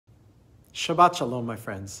Shabbat Shalom, my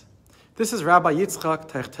friends. This is Rabbi Yitzchok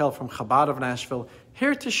Tiechtel from Chabad of Nashville,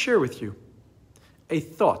 here to share with you a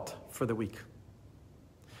thought for the week.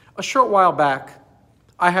 A short while back,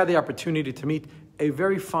 I had the opportunity to meet a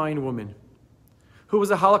very fine woman who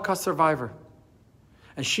was a Holocaust survivor,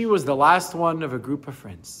 and she was the last one of a group of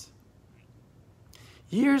friends.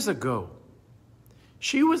 Years ago,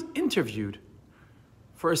 she was interviewed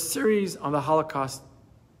for a series on the Holocaust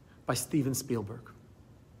by Steven Spielberg.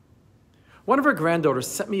 One of her granddaughters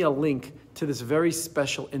sent me a link to this very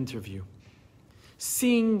special interview.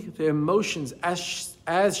 Seeing the emotions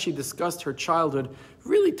as she discussed her childhood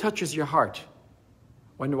really touches your heart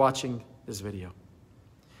when watching this video.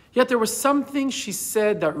 Yet there was something she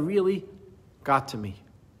said that really got to me.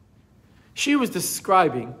 She was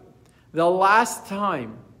describing the last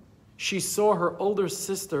time she saw her older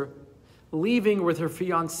sister leaving with her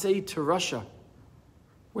fiancé to Russia,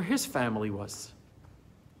 where his family was.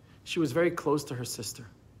 She was very close to her sister.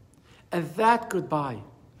 And that goodbye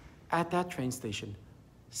at that train station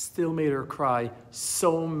still made her cry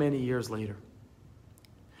so many years later.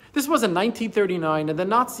 This was in 1939, and the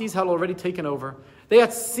Nazis had already taken over. They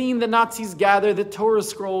had seen the Nazis gather the Torah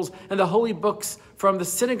scrolls and the holy books from the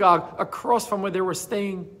synagogue across from where they were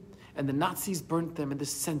staying, and the Nazis burnt them in the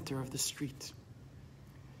center of the street.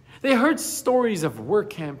 They heard stories of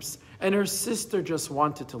work camps, and her sister just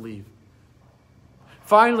wanted to leave.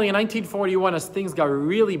 Finally, in 1941, as things got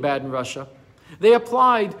really bad in Russia, they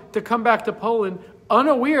applied to come back to Poland,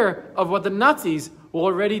 unaware of what the Nazis were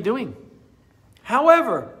already doing.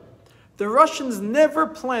 However, the Russians never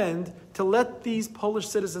planned to let these Polish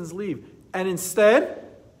citizens leave, and instead,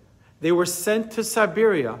 they were sent to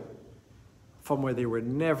Siberia, from where they were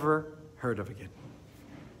never heard of again.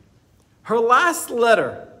 Her last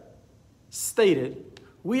letter stated,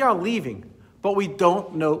 "We are leaving, but we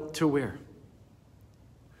don't know to where."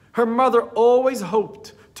 Her mother always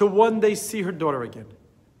hoped to one day see her daughter again.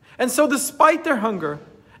 And so despite their hunger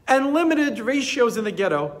and limited ratios in the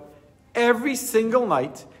ghetto, every single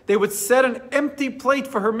night they would set an empty plate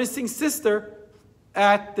for her missing sister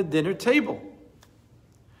at the dinner table.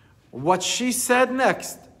 What she said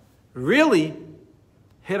next really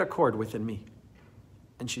hit a chord within me.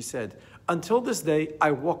 And she said, "Until this day,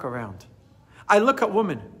 I walk around. I look at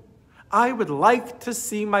women. I would like to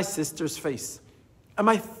see my sister's face. And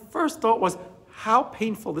my first thought was, how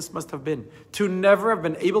painful this must have been to never have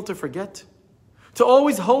been able to forget, to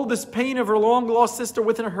always hold this pain of her long-lost sister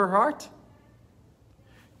within her heart."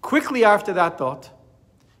 Quickly after that thought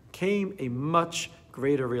came a much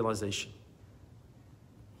greater realization.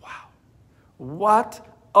 Wow, what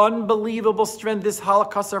unbelievable strength this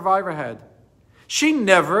Holocaust survivor had. She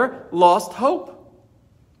never lost hope.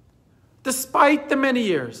 Despite the many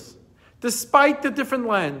years, despite the different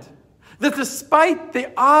land, that despite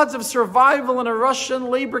the odds of survival in a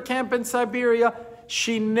Russian labor camp in Siberia,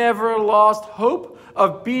 she never lost hope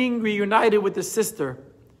of being reunited with the sister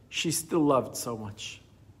she still loved so much.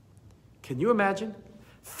 Can you imagine?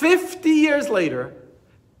 50 years later,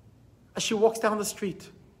 as she walks down the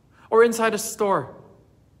street or inside a store,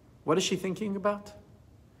 what is she thinking about?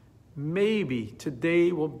 Maybe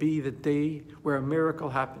today will be the day where a miracle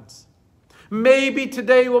happens. Maybe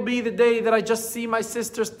today will be the day that I just see my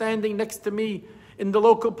sister standing next to me in the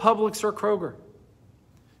local Publix or Kroger.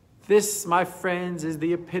 This, my friends, is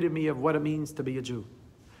the epitome of what it means to be a Jew.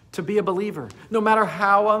 To be a believer, no matter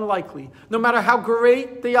how unlikely, no matter how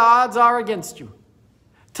great the odds are against you.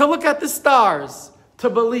 To look at the stars, to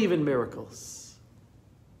believe in miracles.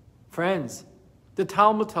 Friends, the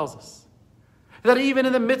Talmud tells us that even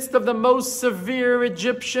in the midst of the most severe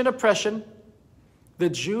Egyptian oppression, the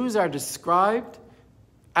Jews are described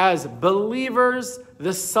as believers,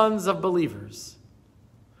 the sons of believers.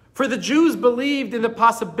 For the Jews believed in the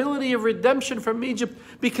possibility of redemption from Egypt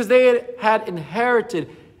because they had inherited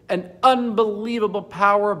an unbelievable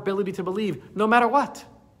power, ability to believe, no matter what.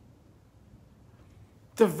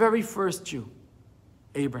 The very first Jew,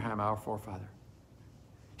 Abraham, our forefather.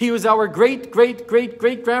 He was our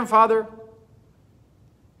great-great-great-great-grandfather,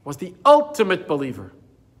 was the ultimate believer.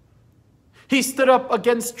 He stood up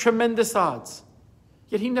against tremendous odds,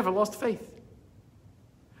 yet he never lost faith.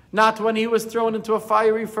 Not when he was thrown into a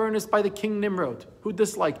fiery furnace by the king Nimrod, who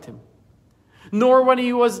disliked him. Nor when he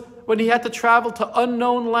had to travel to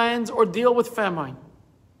unknown lands or deal with famine.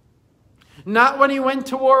 Not when he went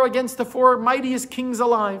to war against the four mightiest kings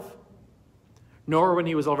alive. Nor when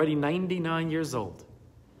he was already 99 years old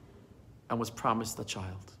and was promised a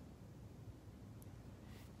child.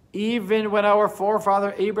 Even when our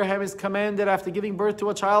forefather Abraham is commanded after giving birth to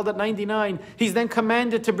a child at 99, he's then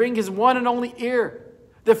commanded to bring his one and only heir,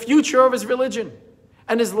 the future of his religion.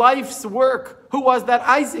 and his life's work. Who was that?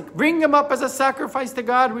 Isaac. Bring him up as a sacrifice to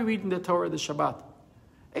God, we read in the Torah, the Shabbat.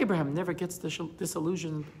 Abraham never gets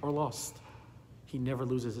disillusioned or lost. He never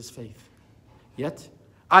loses his faith. Yet,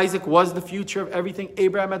 Isaac was the future of everything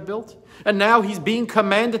Abraham had built. And now he's being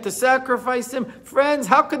commanded to sacrifice him. Friends,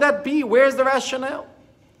 how could that be? Where's the rationale?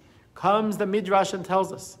 Comes the Midrash and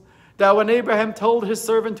tells us that when Abraham told his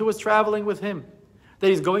servant who was traveling with him that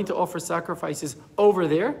he's going to offer sacrifices over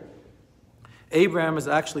there, Abraham is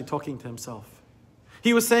actually talking to himself.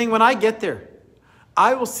 He was saying, when I get there,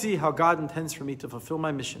 I will see how God intends for me to fulfill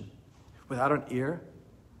my mission without an heir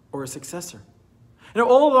or a successor. And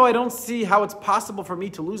although I don't see how it's possible for me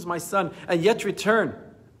to lose my son and yet return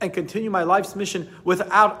and continue my life's mission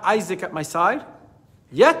without Isaac at my side,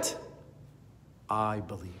 yet I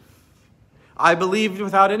believe. I believed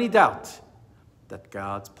without any doubt that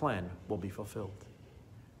God's plan will be fulfilled.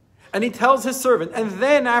 And he tells his servant, and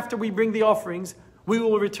then after we bring the offerings, we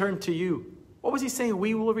will return to you. What was he saying?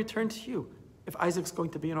 We will return to you if Isaac's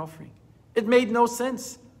going to be an offering. It made no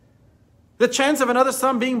sense. The chance of another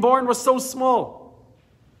son being born was so small.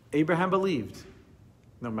 Abraham believed,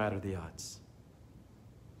 no matter the odds.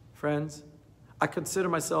 Friends, I consider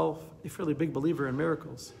myself a fairly big believer in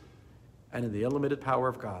miracles and in the unlimited power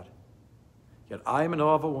of God. Yet I am in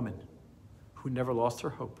awe of a woman who never lost her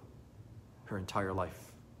hope her entire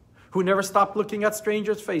life, who never stopped looking at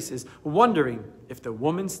strangers' faces, wondering if the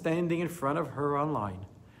woman standing in front of her online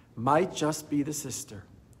might just be the sister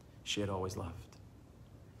she had always loved.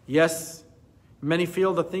 Yes, many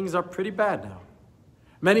feel that things are pretty bad now.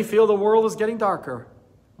 Many feel the world is getting darker,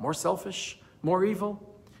 more selfish, more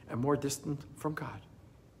evil, and more distant from God.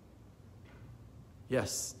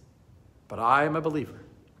 Yes, but I am a believer.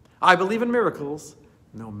 I believe in miracles,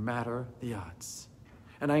 no matter the odds.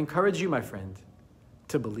 And I encourage you, my friend,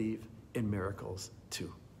 to believe in miracles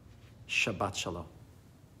too. Shabbat Shalom.